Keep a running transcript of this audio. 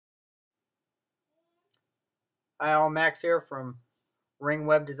Hi, all. Max here from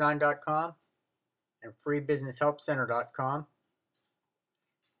ringwebdesign.com and freebusinesshelpcenter.com.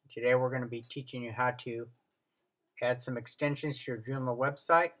 Today we're going to be teaching you how to add some extensions to your Joomla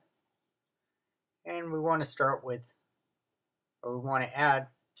website. And we want to add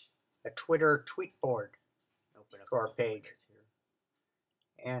a Twitter tweetboard to our page.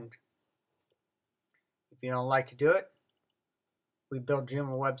 And if you don't like to do it, we build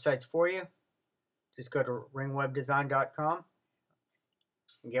Joomla websites for you. Just go to ringwebdesign.com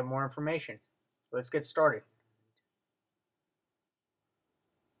and get more information. Let's get started.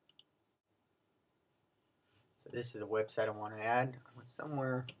 So this is a website I want to add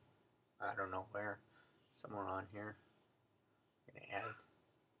somewhere. I don't know where. Somewhere on here. I'm going to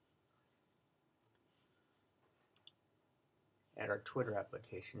add our Twitter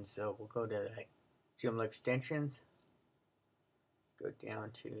application. So we'll go to Joomla extensions. Go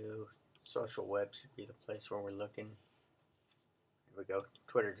down to social web, should be the place where we're looking. Here we go,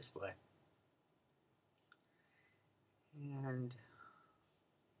 Twitter display. And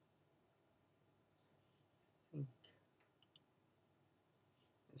I think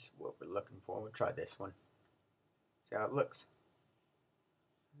this is what we're looking for. We'll try this one. See how it looks.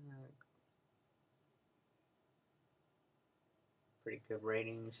 Pretty good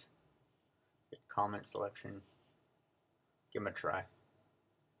ratings. Good comment selection. Give them a try.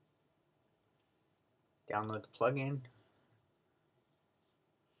 Download the plugin.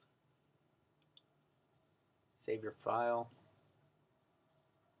 Save your file.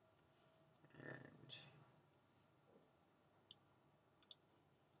 And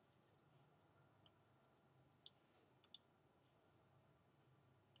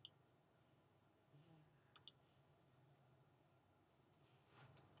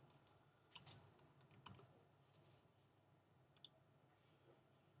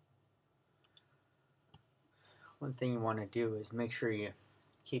one thing you want to do is make sure you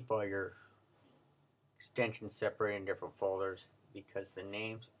keep all your extensions separated in different folders, because the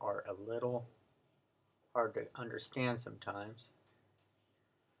names are a little hard to understand sometimes,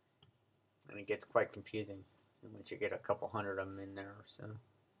 and it gets quite confusing once you get a couple hundred of them in there. So I'm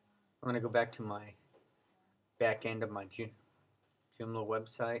going to go back to my back end of my Joomla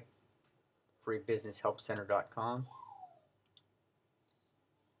website, freebusinesshelpcenter.com.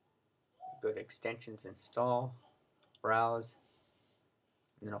 Go to extensions, install, browse,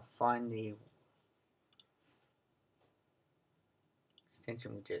 and then I'll find the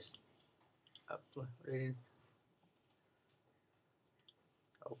extension we just uploaded.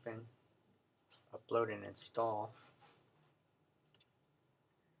 Open, upload, and install.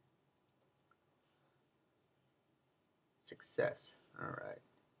 Success. Alright.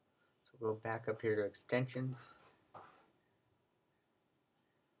 So we'll go back up here to extensions.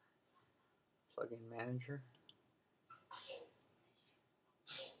 Plugin manager.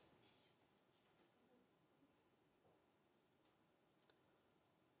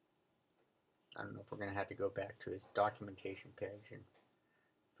 I don't know if we're going to have to go back to his documentation page and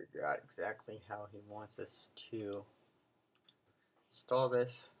figure out exactly how he wants us to install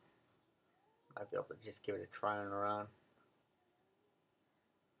this. Might be able to just give it a try on around.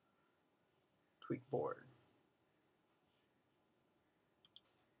 Tweetboard.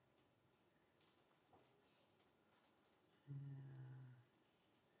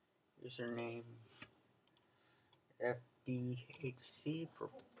 Username FBHC for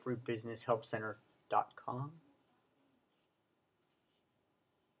freebusinesshelpcenter.com.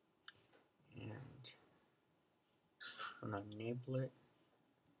 And I'm going to enable it.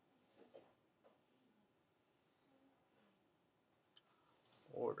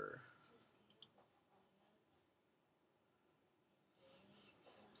 Order.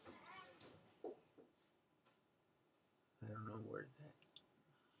 I don't know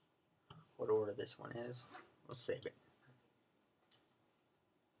what order this one is. We'll save it.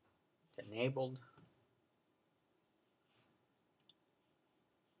 It's enabled.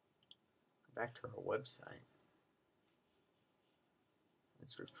 Go back to our website.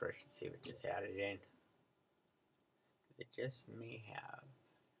 Let's refresh and see if it just added in. It just may have.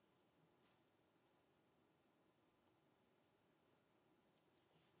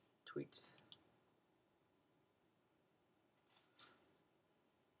 Tweets.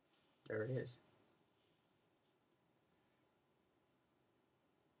 There it is.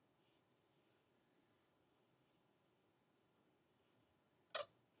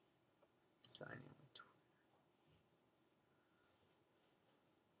 Sign in with Twitter.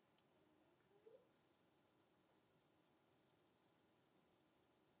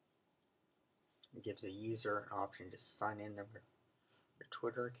 It gives a user an option to sign in their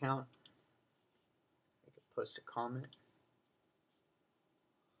Twitter account. Make a post a comment.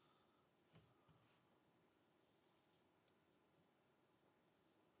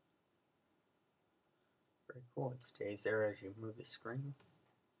 Very cool. It stays there as you move the screen.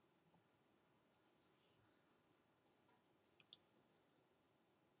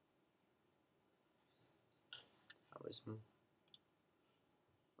 I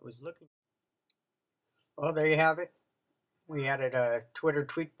was looking. Well, there you have it. We added a Twitter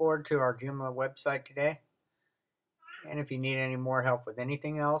tweet board to our Joomla website today. And if you need any more help with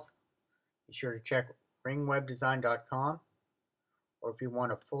anything else, be sure to check ringwebdesign.com. Or if you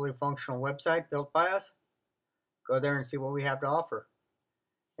want a fully functional website built by us, go there and see what we have to offer.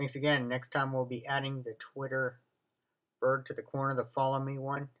 Thanks again. Next time we'll be adding the Twitter bird to the corner, the follow me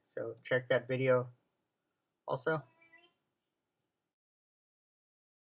one. So check that video also.